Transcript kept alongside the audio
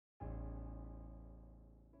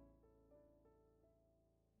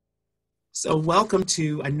So welcome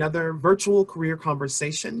to another virtual career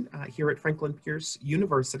conversation here at Franklin Pierce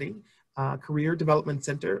University Career Development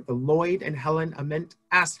Center, the Lloyd and Helen Ament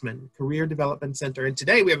Astman Career Development Center. And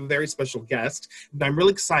today we have a very special guest, and I'm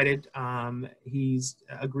really excited he's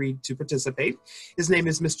agreed to participate. His name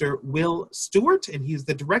is Mr. Will Stewart, and he's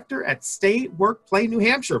the director at Stay, Work, Play, New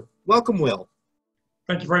Hampshire. Welcome, Will.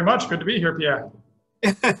 Thank you very much. Good to be here, Pierre.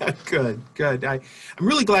 Good. I'm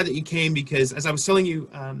really glad that you came because, as I was telling you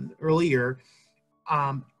earlier,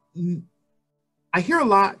 I hear a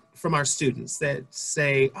lot from our students that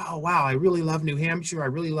say, oh, wow, I really love New Hampshire. I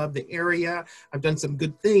really love the area. I've done some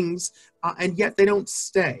good things, and yet they don't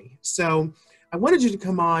stay. So I wanted you to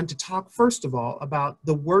come on to talk, first of all, about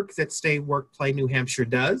the work that Stay, Work, Play New Hampshire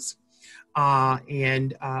does,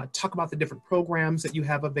 and talk about the different programs that you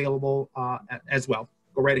have available as well.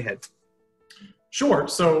 Go right ahead. Sure.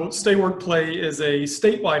 So Stay, Work, Play is a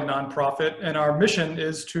statewide nonprofit, and our mission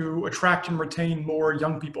is to attract and retain more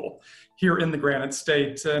young people here in the Granite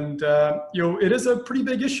State. And, it is a pretty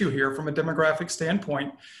big issue here from a demographic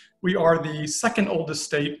standpoint. We are the second oldest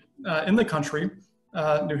state in the country,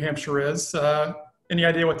 New Hampshire is. Any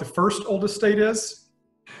idea what the first oldest state is?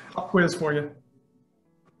 Pop quiz for you.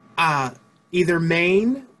 Either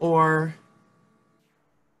Maine or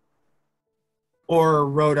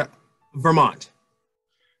Vermont.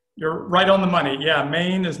 You're right on the money. Yeah,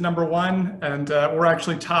 Maine is number one, and we're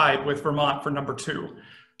actually tied with Vermont for number two.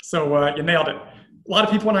 So you nailed it. A lot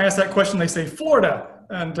of people, when I ask that question, they say Florida,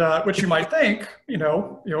 and which you might think,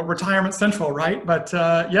 retirement central, right? But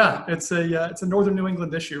yeah, it's a northern New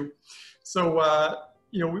England issue. So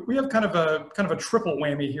we have kind of a triple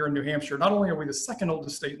whammy here in New Hampshire. Not only are we the second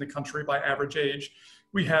oldest state in the country by average age,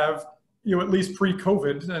 we have at least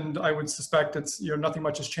pre-COVID, and I would suspect it's, nothing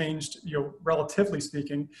much has changed, relatively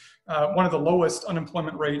speaking, one of the lowest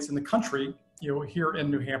unemployment rates in the country, here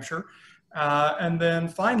in New Hampshire. And then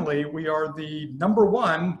finally, we are the number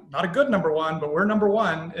one, not a good number one, but we're number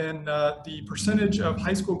one in the percentage of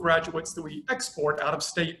high school graduates that we export out of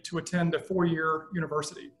state to attend a four-year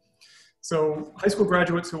university. So high school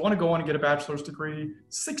graduates who want to go on and get a bachelor's degree,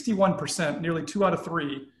 61%, nearly 2 out of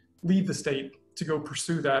 3, leave the state to go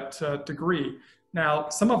pursue that degree. Now,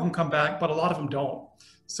 some of them come back, but a lot of them don't.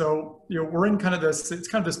 So, we're in it's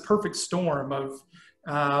kind of this perfect storm of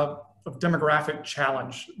demographic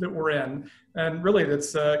challenge that we're in. And really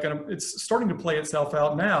it's starting to play itself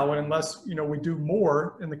out now. And unless, we do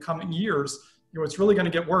more in the coming years, it's really going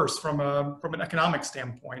to get worse from an economic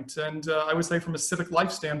standpoint. And I would say from a civic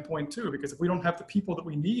life standpoint too, because if we don't have the people that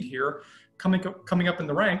we need here coming up in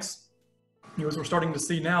the ranks, as we're starting to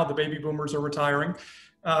see now, the baby boomers are retiring.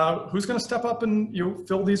 Who's going to step up and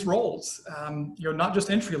fill these roles? Not just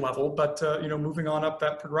entry level, but moving on up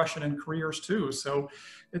that progression in careers too. So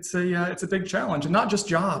it's a big challenge, and not just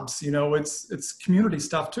jobs. It's community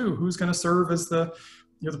stuff too. Who's going to serve as the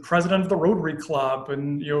president of the Rotary Club,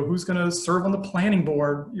 and who's going to serve on the planning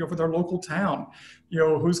board for their local town?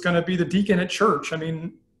 Who's going to be the deacon at church? I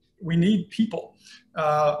mean, we need people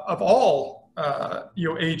of all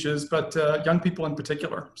ages, but young people in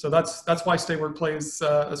particular. So that's why Stay, Work, Play is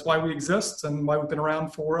why we exist, and why we've been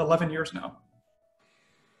around for 11 years now.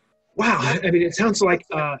 Wow. I mean, it sounds like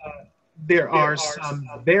there are some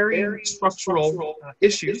very structural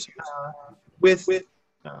issues with the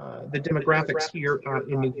demographics here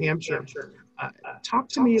in New Hampshire. Talk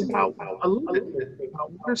to me about a little bit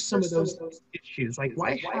about what are some of those issues? Like,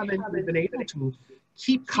 why haven't we been able to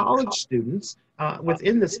keep college students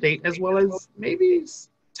within the state, as well as maybe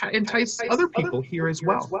entice other people here as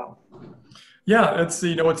well? Yeah, it's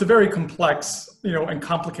a very complex and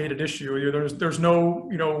complicated issue. There's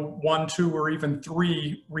no one, two, or even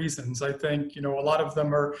three reasons. I think a lot of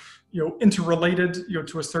them are interrelated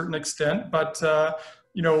to a certain extent, but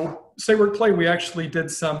Stay, Work, Play, we actually did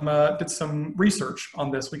some research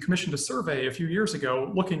on this. We commissioned a survey a few years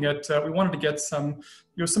ago looking at, we wanted to get some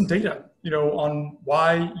data, on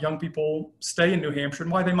why young people stay in New Hampshire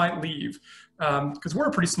and why they might leave. Because we're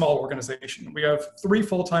a pretty small organization. We have 3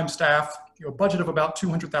 full-time staff, a budget of about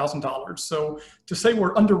 $200,000. So to say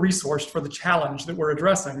we're under-resourced for the challenge that we're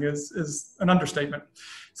addressing is an understatement.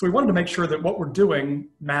 So we wanted to make sure that what we're doing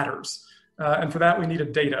matters. And for that, we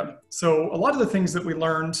needed data. So a lot of the things that we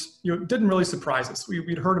learned, didn't really surprise us.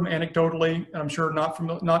 We'd heard them anecdotally, and I'm sure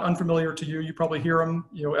not unfamiliar to you. You probably hear them,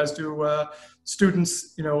 as do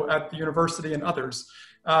students, at the university and others.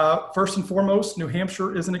 First and foremost, New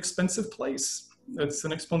Hampshire is an expensive place. It's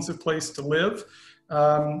an expensive place to live.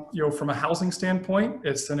 From a housing standpoint,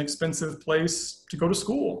 it's an expensive place to go to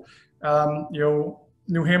school.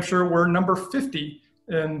 New Hampshire, we're number 50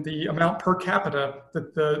 in the amount per capita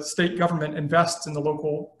that the state government invests in the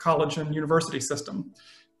local college and university system.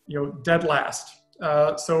 Dead last.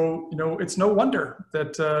 So, it's no wonder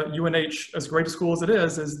that UNH, as great a school as it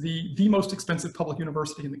is the most expensive public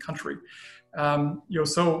university in the country.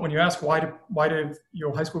 So when you ask why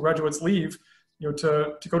do high school graduates leave,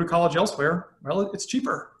 to go to college elsewhere, well, it's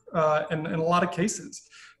cheaper in a lot of cases.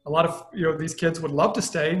 A lot of these kids would love to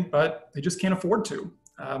stay, but they just can't afford to,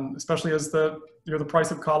 especially as the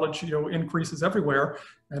price of college increases everywhere,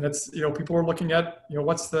 and it's people are looking at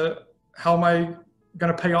how am I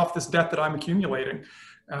going to pay off this debt that I'm accumulating?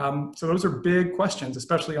 So those are big questions,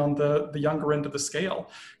 especially on the younger end of the scale.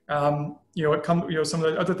 Some of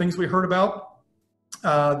the other things we heard about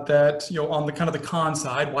that, on the kind of the con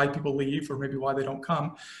side, why people leave or maybe why they don't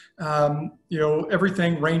come,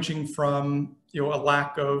 everything ranging from, a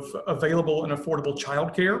lack of available and affordable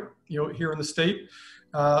childcare, here in the state,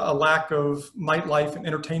 a lack of nightlife and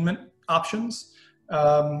entertainment options,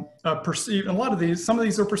 perceived, and some of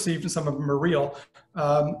these are perceived and some of them are real.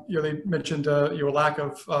 They mentioned, a lack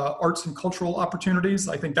of arts and cultural opportunities.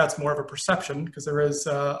 I think that's more of a perception because there is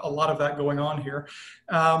a lot of that going on here.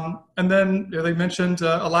 And then they mentioned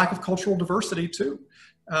a lack of cultural diversity too.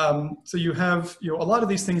 So you have, a lot of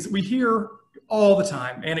these things that we hear all the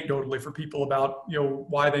time anecdotally for people about,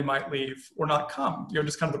 why they might leave or not come,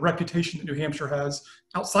 just kind of the reputation that New Hampshire has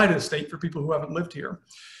outside of the state for people who haven't lived here.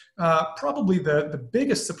 Probably the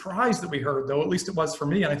biggest surprise that we heard, though, at least it was for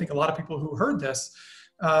me, and I think a lot of people who heard this,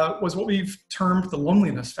 was what we've termed the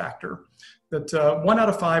loneliness factor. That 1 out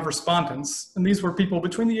of 5 respondents, and these were people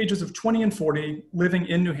between the ages of 20 and 40 living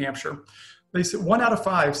in New Hampshire, they said 1 out of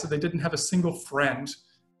 5 said they didn't have a single friend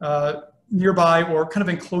nearby or kind of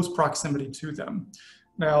in close proximity to them.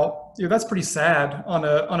 Now, that's pretty sad on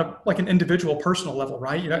a like an individual personal level,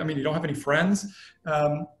 right? You don't have any friends.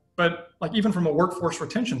 But like even from a workforce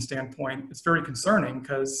retention standpoint, it's very concerning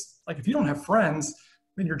because like if you don't have friends,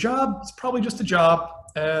 then your job is probably just a job.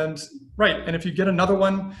 And if you get another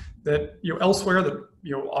one that elsewhere that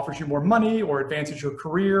offers you more money or advances your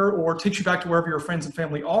career or takes you back to wherever your friends and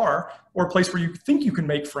family are, or a place where you think you can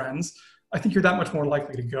make friends, I think you're that much more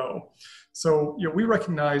likely to go. So we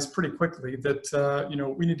recognize pretty quickly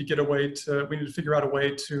that we need to figure out a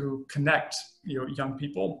way to connect young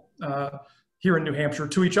people here in New Hampshire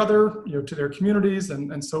to each other, to their communities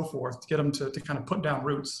and so forth, to get them to kind of put down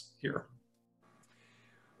roots here.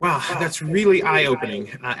 Wow, that's really eye-opening.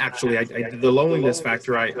 Actually, the loneliness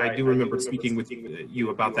factor, I do remember speaking with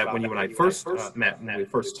you about that when you and I first met, when we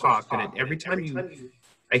first talked, and every time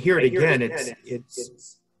I hear it again,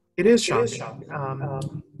 it is shocking.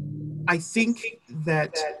 I think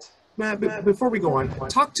that, before we go on,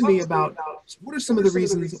 talk to me about what are some of the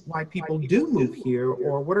reasons why people do move here,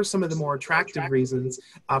 or what are some of the more attractive reasons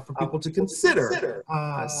for people to consider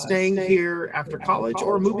staying here after college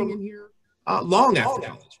or moving in here long after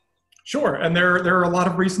college? Sure, and there are a lot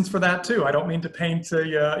of reasons for that too. I don't mean to paint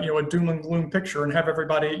a doom and gloom picture and have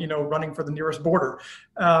everybody running for the nearest border.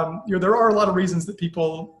 There are a lot of reasons that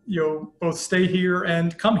people both stay here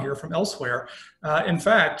and come here from elsewhere. In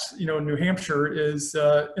fact, New Hampshire is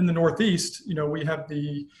in the Northeast. We have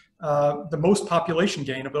the most population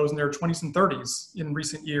gain of those in their 20s and 30s in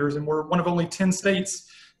recent years, and we're one of only 10 states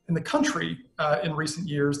in the country in recent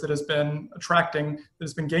years that has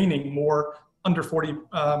been gaining more under 40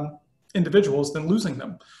 individuals than losing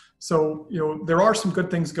them. So, there are some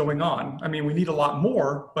good things going on. I mean, we need a lot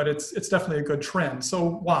more, but it's definitely a good trend.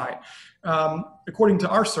 So why? According to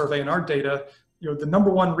our survey and our data, the number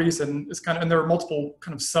one reason is and there are multiple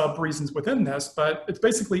kind of sub reasons within this, but it's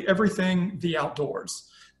basically everything the outdoors.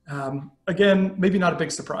 Again, maybe not a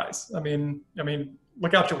big surprise. I mean,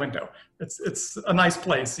 look out your window. It's a nice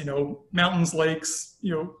place, mountains, lakes,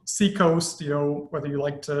 sea coast, whether you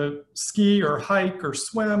like to ski or hike or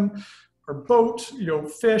swim or boat,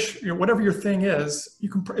 fish, whatever your thing is, you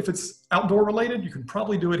can, if it's outdoor related, you can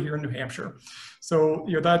probably do it here in New Hampshire. So,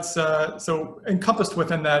 that's, so encompassed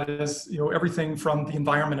within that is, everything from the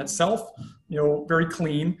environment itself, very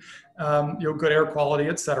clean, good air quality,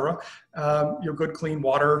 et cetera, good clean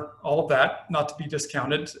water, all of that, not to be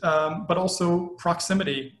discounted, but also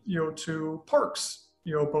proximity, to parks,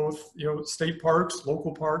 both, state parks,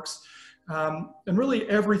 local parks, and really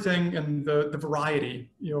everything and the variety,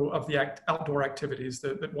 of the outdoor activities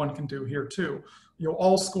that one can do here too,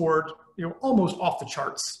 all scored, almost off the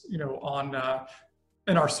charts, on,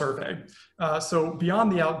 in our survey. So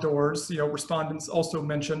beyond the outdoors, respondents also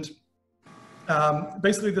mentioned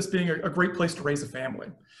basically this being a great place to raise a family.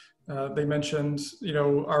 They mentioned,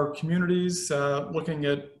 our communities looking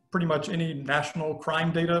at pretty much any national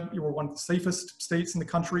crime data. We're one of the safest states in the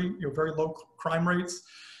country, very low crime rates.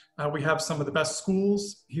 We have some of the best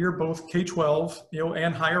schools here, both K-12,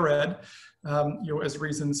 and higher ed, as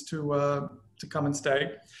reasons to come and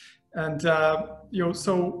stay. And,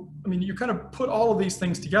 so, I mean, you kind of put all of these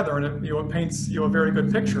things together and it paints, a very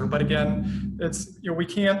good picture. But again, it's, we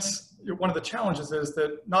can't, one of the challenges is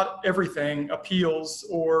that not everything appeals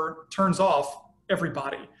or turns off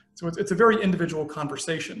everybody. So it's a very individual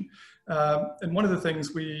conversation. And one of the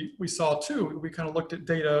things we saw too, we kind of looked at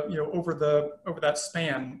data, over that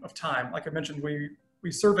span of time. Like I mentioned,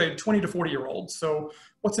 we surveyed 20 to 40-year-olds. So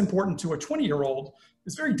what's important to a 20-year-old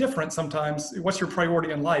is very different sometimes. What's your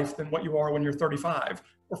priority in life than what you are when you're 35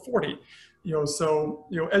 or 40. So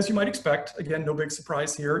as you might expect, again, no big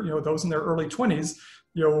surprise here. Those in their early 20s,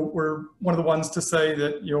 were one of the ones to say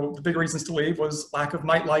that the big reasons to leave was lack of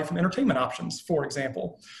nightlife and entertainment options, for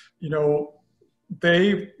example.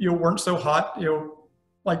 They weren't so hot.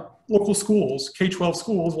 Like local schools, K-12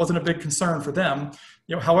 schools wasn't a big concern for them.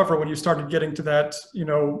 However, when you started getting to that,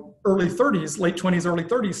 early 30s, late 20s, early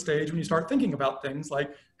 30s stage, when you start thinking about things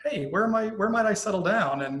like, hey, where might I settle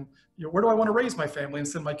down? And where do I want to raise my family and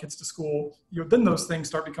send my kids to school? Then those things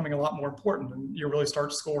start becoming a lot more important and you really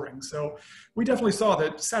start scoring. So we definitely saw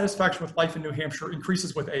that satisfaction with life in New Hampshire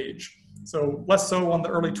increases with age. So less so on the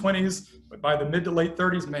early 20s, but by the mid to late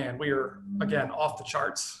 30s, man, we are, again, off the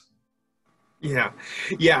charts. Yeah.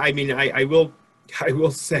 I mean, I will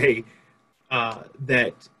say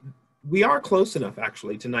that we are close enough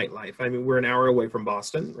actually to nightlife. I mean, we're an hour away from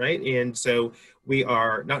Boston, right? And so we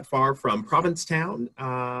are not far from Provincetown.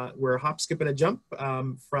 We're a hop, skip, and a jump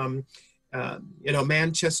from,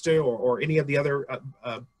 Manchester or any of the other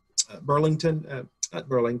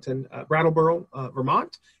Brattleboro,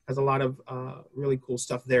 Vermont has a lot of really cool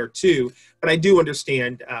stuff there too. But I do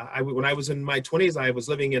understand, when I was in my 20s, I was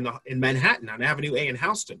living in Manhattan on Avenue A in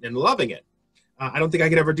Houston and loving it. I don't think I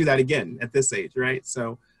could ever do that again at this age, right?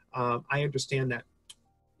 So I understand that.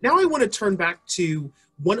 Now I want to turn back to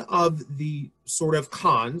one of the sort of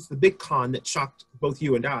cons, the big con that shocked both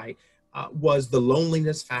you and I, was the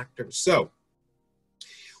loneliness factor. So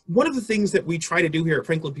one of the things that we try to do here at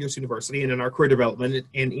Franklin Pierce University and in our career development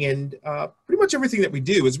and pretty much everything that we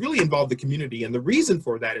do is really involve the community. And the reason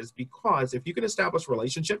for that is because if you can establish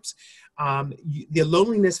relationships, the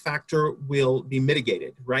loneliness factor will be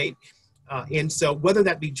mitigated, right? And so whether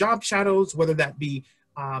that be job shadows, whether that be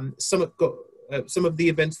some of the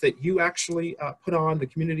events that you actually put on, the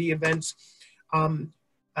community events,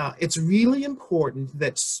 it's really important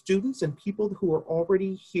that students and people who are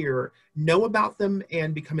already here know about them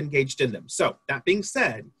and become engaged in them. So that being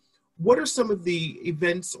said, what are some of the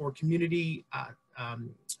events or community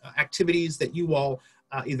activities that you all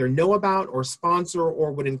either know about or sponsor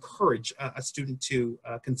or would encourage a student to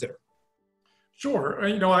consider? Sure.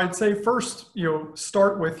 I'd say first,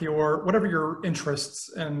 start with whatever your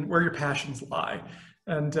interests and where your passions lie.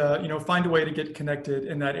 And, find a way to get connected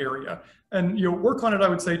in that area. And, work on it, I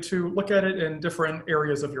would say, to look at it in different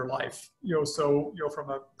areas of your life. So, from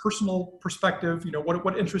a personal perspective,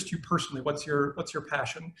 what interests you personally? What's your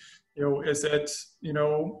passion? Is it,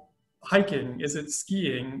 hiking? Is it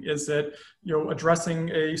skiing? Is it, addressing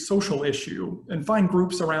a social issue? And find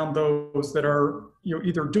groups around those that are,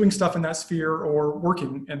 either doing stuff in that sphere or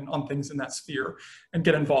working on things in that sphere and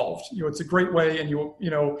get involved. It's a great way. And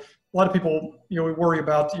a lot of people, we worry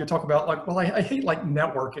about, talk about like, well, I hate like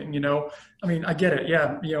networking, I mean, I get it.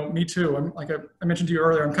 Yeah. Me too. I'm like, I mentioned to you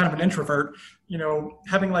earlier, I'm kind of an introvert,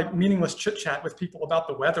 having like meaningless chit chat with people about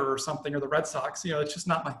the weather or something, or the Red Sox, it's just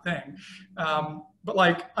not my thing. But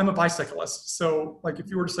like, I'm a bicyclist. So like,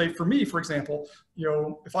 if you were to say for me, for example,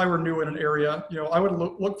 if I were new in an area, I would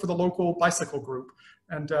look for the local bicycle group.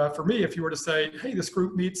 And for me, if you were to say, hey, this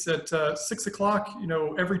group meets at 6 o'clock,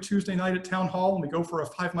 every Tuesday night at Town Hall, and we go for a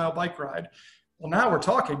 5-mile bike ride. Well, now we're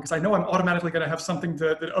talking, because I know I'm automatically going to have something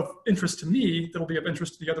that of interest to me that'll be of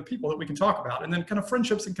interest to the other people that we can talk about. And then kind of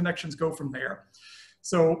friendships and connections go from there.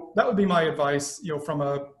 So that would be my advice, from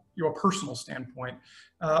a personal standpoint.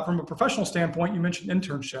 From a professional standpoint, you mentioned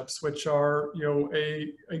internships, which are,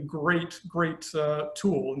 a great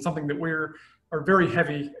tool and something that we're very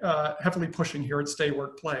heavily pushing here at Stay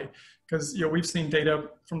Work Play, because we've seen data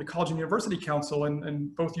from the College and University Council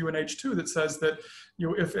and both UNH too that says that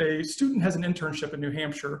if a student has an internship in New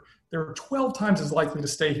Hampshire, they're 12 times as likely to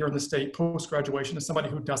stay here in the state post-graduation as somebody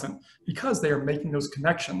who doesn't, because they are making those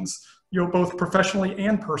connections, both professionally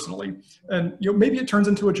and personally. And maybe it turns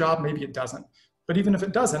into a job, maybe it doesn't. But even if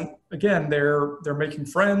it doesn't, again, they're making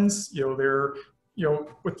friends, they're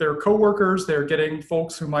with their coworkers, they're getting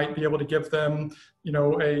folks who might be able to give them,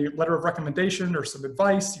 a letter of recommendation or some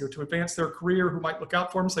advice, to advance their career, who might look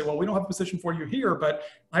out for them and say, well, we don't have a position for you here, but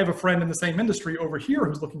I have a friend in the same industry over here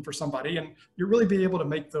who's looking for somebody. And you really be able to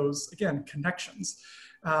make those, again, connections.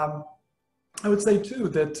 I would say too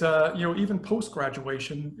that, even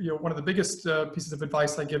post-graduation, one of the biggest pieces of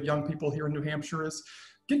advice I give young people here in New Hampshire is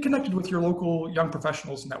get connected with your local young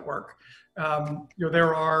professionals network.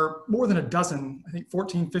 There are more than a dozen, I think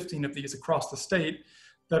 14, 15 of these across the state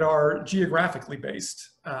that are geographically based.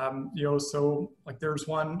 So like there's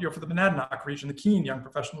one, for the Monadnock region, the Keene Young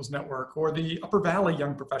Professionals Network, or the Upper Valley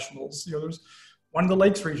Young Professionals. There's one in the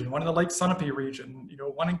Lakes region, one in the Lake Sunapee region,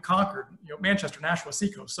 one in Concord, Manchester, Nashua,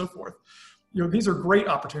 Seacoast, so forth. These are great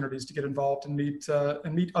opportunities to get involved and meet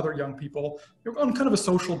other young people on kind of a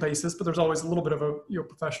social basis, but there's always a little bit of a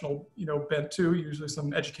professional bent too, usually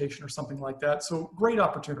some education or something like that. So great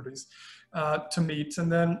opportunities to meet.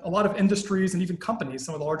 And then a lot of industries and even companies,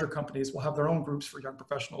 some of the larger companies will have their own groups for young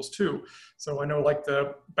professionals too. So I know like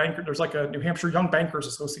the banker, there's like a New Hampshire Young Bankers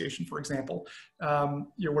Association, for example,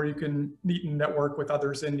 where you can meet and network with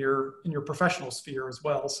others in your professional sphere as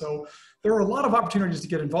well. So there are a lot of opportunities to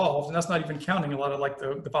get involved, and that's not even counting a lot of like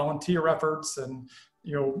the volunteer efforts and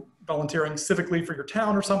volunteering civically for your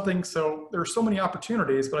town or something. So there are so many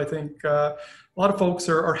opportunities, but I think a lot of folks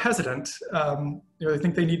are hesitant. They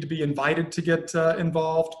think they need to be invited to get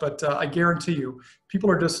involved, but I guarantee you,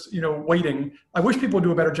 people are just waiting. I wish people would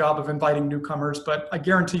do a better job of inviting newcomers, but I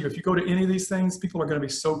guarantee you, if you go to any of these things, people are going to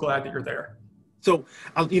be so glad that you're there. So,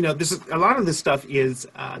 this is a lot of this stuff is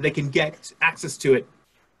they can get access to it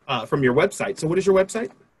from your website. So what is your website?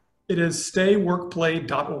 It is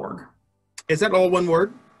stayworkplay.org. Is that all one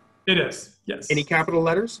word? It is, yes. Any capital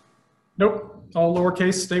letters? Nope, all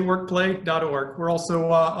lowercase, stayworkplay.org. We're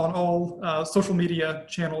also on all social media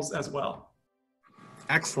channels as well.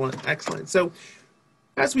 Excellent, excellent. So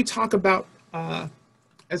as we talk about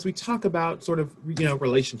sort of,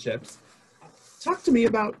 relationships, talk to me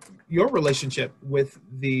about your relationship with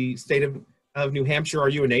the state of New Hampshire. Are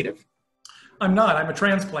you a native? I'm not. I'm a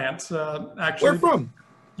transplant, actually. Where from?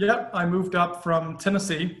 Yep, I moved up from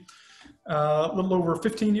Tennessee a little over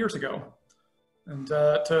 15 years ago. And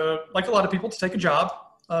like a lot of people, to take a job.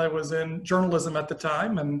 I was in journalism at the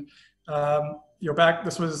time, and back,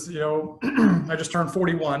 this was, I just turned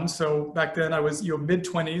 41. So back then I was,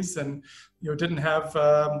 mid-20s, and, didn't have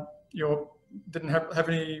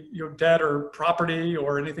any, debt or property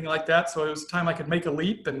or anything like that. So it was a time I could make a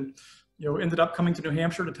leap, and, ended up coming to New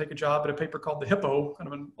Hampshire to take a job at a paper called The Hippo, kind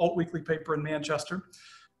of an alt-weekly paper in Manchester.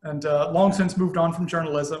 And long since moved on from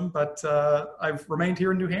journalism, but I've remained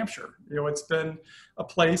here in New Hampshire. It's been a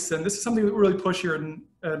place, and this is something that we really push here in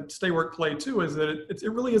Stay Work Play too, is that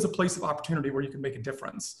it really is a place of opportunity where you can make a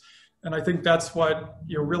difference. And I think that's what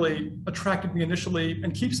really attracted me initially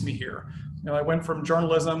and keeps me here. I went from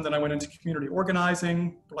journalism, then I went into community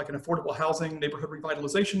organizing for like an affordable housing, neighborhood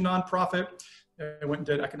revitalization nonprofit. I went and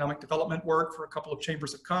did economic development work for a couple of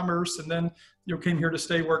chambers of commerce, and then came here to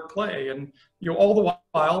Stay Work Play, and all the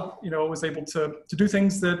while was able to do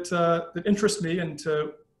things that interest me and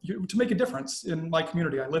to make a difference in my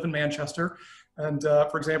community. I live in Manchester, and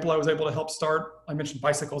for example, I was able to help start. I mentioned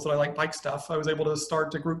bicycles, that I like bike stuff. I was able to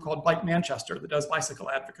start a group called Bike Manchester that does bicycle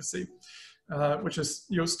advocacy, which is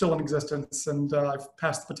still in existence, and I've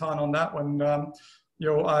passed the baton on that one.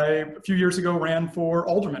 I a few years ago ran for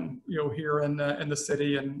alderman, here in the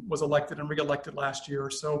city, and was elected and re-elected last year.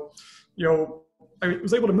 So, I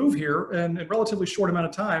was able to move here and in a relatively short amount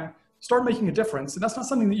of time, start making a difference. And that's not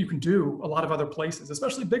something that you can do a lot of other places,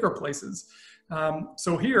 especially bigger places.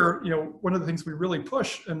 So here, one of the things we really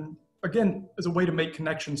push, and again, as a way to make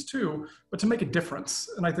connections too, but to make a difference.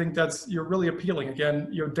 And I think that's really appealing.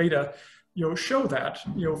 Again, data show that,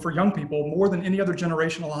 for young people more than any other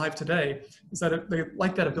generation alive today, is that they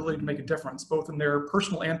like that ability to make a difference, both in their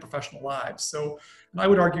personal and professional lives. So, and I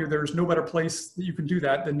would argue there's no better place that you can do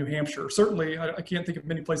that than New Hampshire. Certainly, I can't think of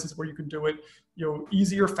many places where you can do it,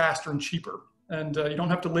 easier, faster, and cheaper. And you don't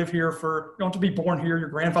have to live here you don't have to be born here. Your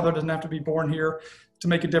grandfather doesn't have to be born here to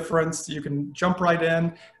make a difference. You can jump right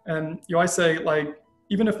in. And, I say, like,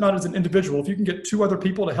 even if not as an individual, if you can get 2 other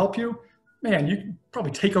people to help you, man, you can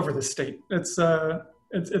probably take over the state. It's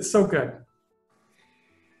so good.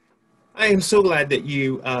 I am so glad that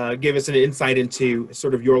you gave us an insight into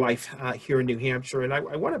sort of your life here in New Hampshire. And I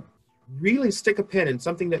want to really stick a pin in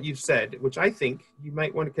something that you've said, which I think you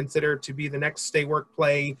might want to consider to be the next Stay Work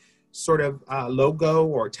Play sort of logo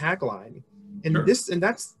or tagline. And sure.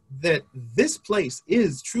 That's that this place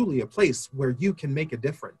is truly a place where you can make a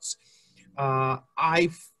difference. I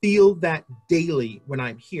feel that daily when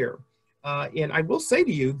I'm here. And I will say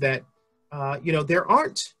to you that,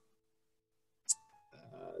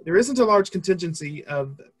 there isn't a large contingency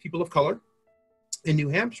of people of color in New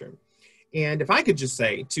Hampshire. And if I could just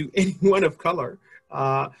say to anyone of color,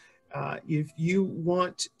 if you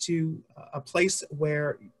want to a place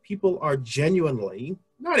where people are genuinely,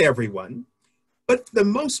 not everyone, but for the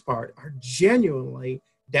most part, are genuinely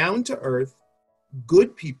down to earth,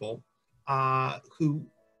 good people who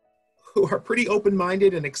are pretty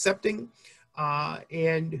open-minded and accepting,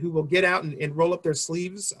 and who will get out and roll up their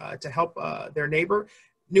sleeves to help their neighbor,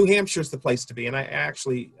 New Hampshire's the place to be. And I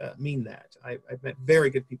actually mean that. I've met very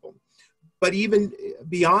good people. But even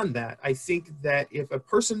beyond that, I think that if a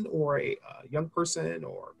person or a young person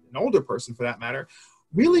or an older person for that matter,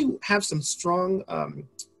 really have some strong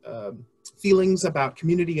feelings about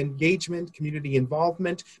community engagement, community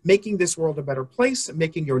involvement, making this world a better place,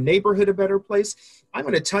 making your neighborhood a better place. I'm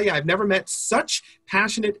going to tell you, I've never met such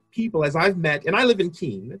passionate people as I've met, and I live in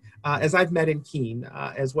Keene, as I've met in Keene,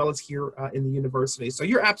 as well as here in the university. So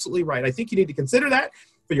you're absolutely right. I think you need to consider that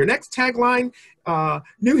for your next tagline.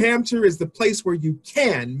 New Hampshire is the place where you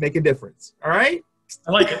can make a difference. All right?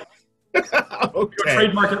 I like it. Okay. You'll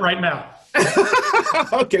trademark it right now.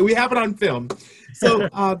 Okay, we have it on film. So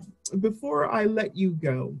before I let you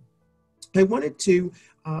go, I wanted to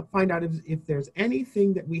find out if there's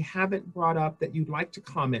anything that we haven't brought up that you'd like to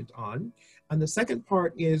comment on. And the second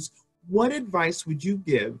part is, what advice would you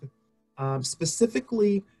give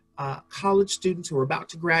specifically college students who are about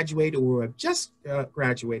to graduate or who have just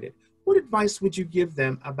graduated? What advice would you give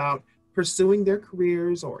them about pursuing their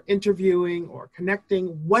careers or interviewing or connecting,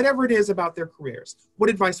 whatever it is about their careers? What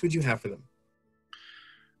advice would you have for them?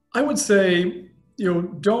 I would say,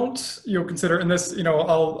 don't, consider, and this,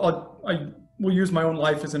 I will use my own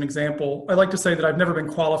life as an example. I like to say that I've never been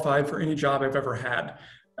qualified for any job I've ever had.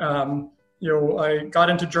 I got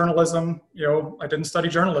into journalism. I didn't study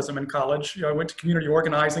journalism in college. I went to community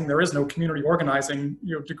organizing. There is no community organizing,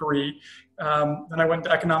 degree. Then I went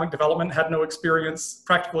to economic development, had no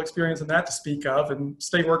practical experience in that to speak of. And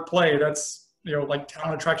stay, work, play, that's, like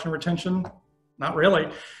talent attraction, retention, not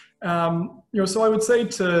really. So I would say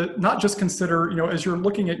to not just consider, as you're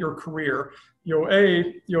looking at your career,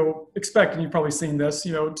 expect, and you've probably seen this,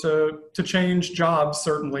 to change jobs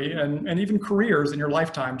certainly, and even careers in your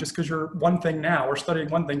lifetime. Just because you're one thing now or studying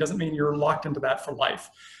one thing doesn't mean you're locked into that for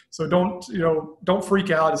life. So don't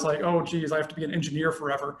freak out. It's like, oh geez, I have to be an engineer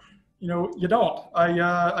forever. You don't.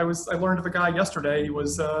 I learned of a guy yesterday.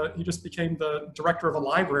 He just became the director of a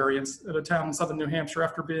library at a town in southern New Hampshire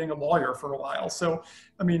after being a lawyer for a while. So,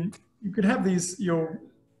 I mean, you could have these,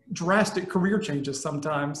 drastic career changes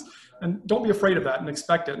sometimes, and don't be afraid of that and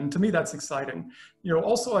expect it. And to me, that's exciting.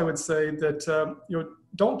 Also, I would say that,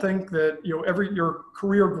 don't think that, your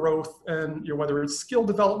career growth and, whether it's skill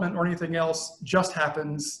development or anything else just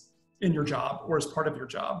happens in your job or as part of your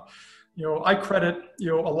job. I credit,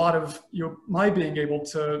 a lot of, my being able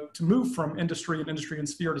to move from industry and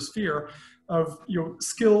sphere to sphere of,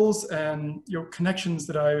 skills and, connections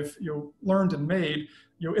that I've, learned and made,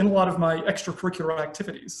 in a lot of my extracurricular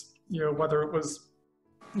activities, whether it was,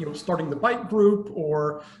 starting the bike group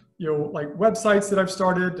or, like websites that I've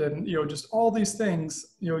started and, just all these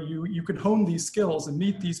things, you can hone these skills and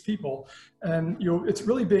meet these people. And, it's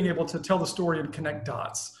really being able to tell the story and connect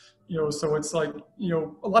dots. So it's like,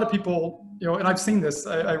 a lot of people, and I've seen this,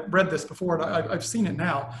 I read this before and I've seen it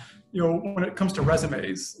now, when it comes to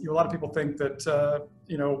resumes, a lot of people think that,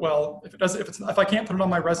 well, if I can't put it on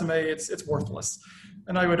my resume, it's worthless.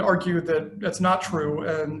 And I would argue that that's not true.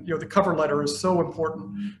 And, the cover letter is so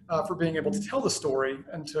important for being able to tell the story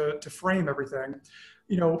and to frame everything,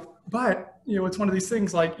 but, it's one of these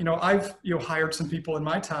things like, I've, hired some people in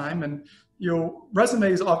my time and,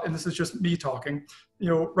 resumes, and this is just me talking,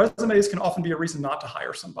 resumes can often be a reason not to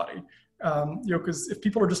hire somebody. Because if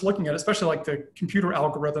people are just looking at it, especially like the computer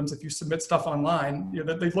algorithms, if you submit stuff online,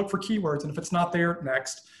 they look for keywords, and if it's not there,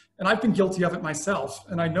 next. And I've been guilty of it myself.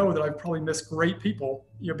 And I know that I've probably missed great people,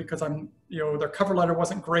 because their cover letter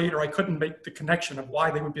wasn't great, or I couldn't make the connection of why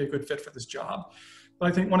they would be a good fit for this job.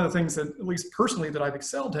 But I think one of the things that, at least personally, that I've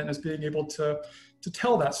excelled in is being able to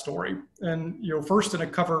tell that story. And, first in a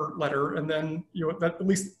cover letter, and then, that at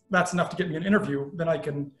least that's enough to get me an interview. Then I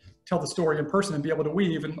can tell the story in person and be able to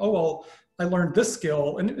weave and, oh, well, I learned this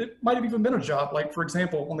skill. And it might have even been a job. Like, for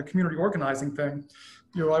example, on the community organizing thing,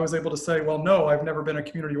 I was able to say, well, no, I've never been a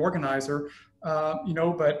community organizer,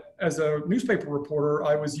 but as a newspaper reporter,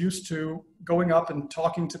 I was used to going up and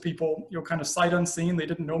talking to people, kind of sight unseen. They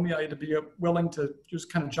didn't know me. I had to be willing to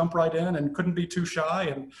just kind of jump right in and couldn't be too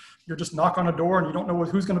shy. And you're just knock on a door and you don't know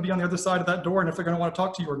who's going to be on the other side of that door and if they're going to want to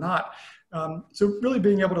talk to you or not. So really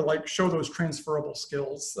being able to like show those transferable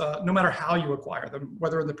skills, no matter how you acquire them,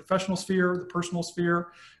 whether in the professional sphere, the personal sphere,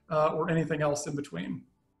 or anything else in between.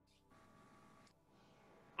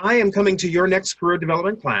 I am coming to your next career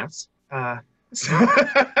development class. That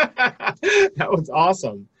was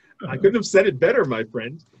awesome. I couldn't have said it better, my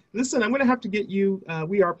friend. Listen, I'm going to have to get you,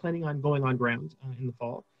 we are planning on going on ground in the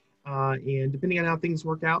fall. And depending on how things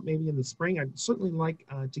work out, maybe in the spring, I'd certainly like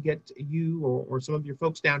to get you or some of your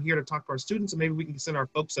folks down here to talk to our students, and maybe we can send our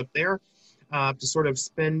folks up there to sort of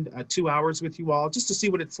spend 2 hours with you all just to see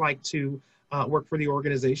what it's like to work for the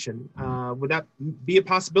organization. Would that be a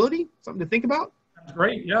possibility? Something to think about? That's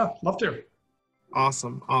great. Yeah, love to.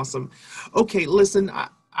 Awesome, awesome. Okay, listen,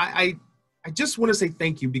 I just want to say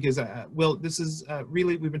thank you because, Will, this is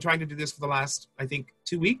really, we've been trying to do this for the last, I think,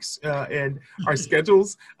 2 weeks, and our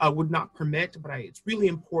schedules would not permit, but it's really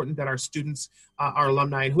important that our students, our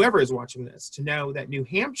alumni, and whoever is watching this, to know that New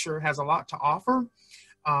Hampshire has a lot to offer.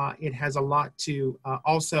 It has a lot to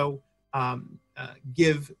also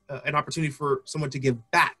give an opportunity for someone to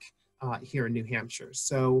give back here in New Hampshire.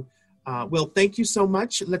 So, Will, thank you so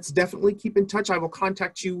much. Let's definitely keep in touch. I will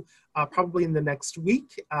contact you probably in the next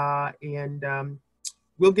week, and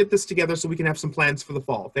we'll get this together so we can have some plans for the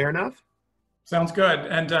fall. Fair enough? Sounds good.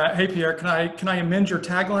 And hey, Pierre, can I amend your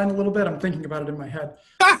tagline a little bit? I'm thinking about it in my head.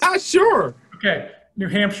 Sure. Okay, New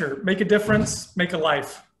Hampshire, make a difference, make a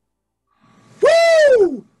life.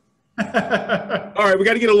 Woo! All right, we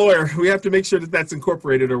got to get a lawyer. We have to make sure that that's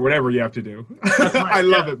incorporated or whatever you have to do. Right. I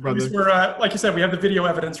love it, brother. We're, like you said, we have the video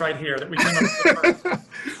evidence right here that we can.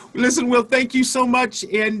 Listen, Will, thank you so much,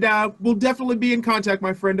 and we'll definitely be in contact,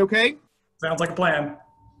 my friend, okay? Sounds like a plan.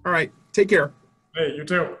 All right, take care. Hey, you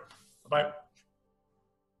too. Bye-bye.